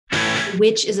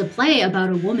Witch is a play about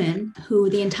a woman who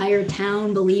the entire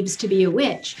town believes to be a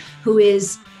witch, who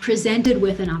is presented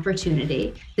with an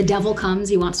opportunity. The devil comes,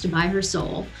 he wants to buy her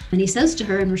soul, and he says to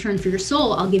her, in return for your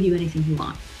soul, I'll give you anything you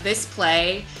want. This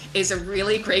play is a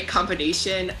really great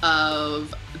combination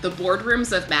of the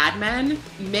boardrooms of Mad Men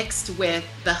mixed with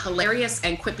the hilarious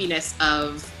and quippiness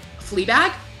of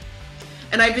Fleabag.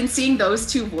 And I've been seeing those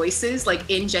two voices like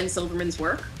in Jen Silverman's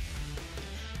work.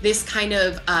 This kind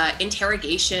of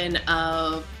interrogation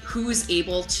of who's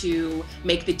able to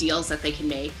make the deals that they can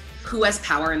make, who has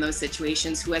power in those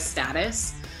situations, who has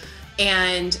status,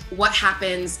 and what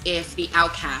happens if the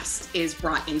outcast is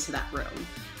brought into that room.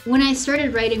 When I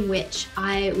started writing Witch,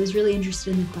 I was really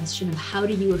interested in the question of how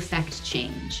do you affect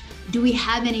change? Do we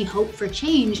have any hope for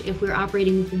change if we're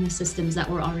operating within the systems that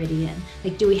we're already in?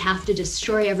 Like, do we have to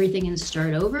destroy everything and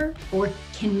start over? Or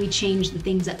can we change the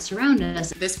things that surround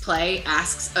us? This play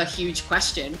asks a huge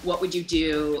question. What would you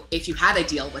do if you had a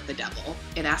deal with the devil?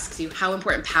 It asks you how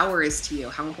important power is to you,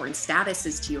 how important status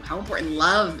is to you, how important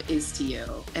love is to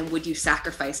you, and would you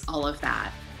sacrifice all of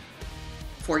that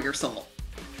for your soul?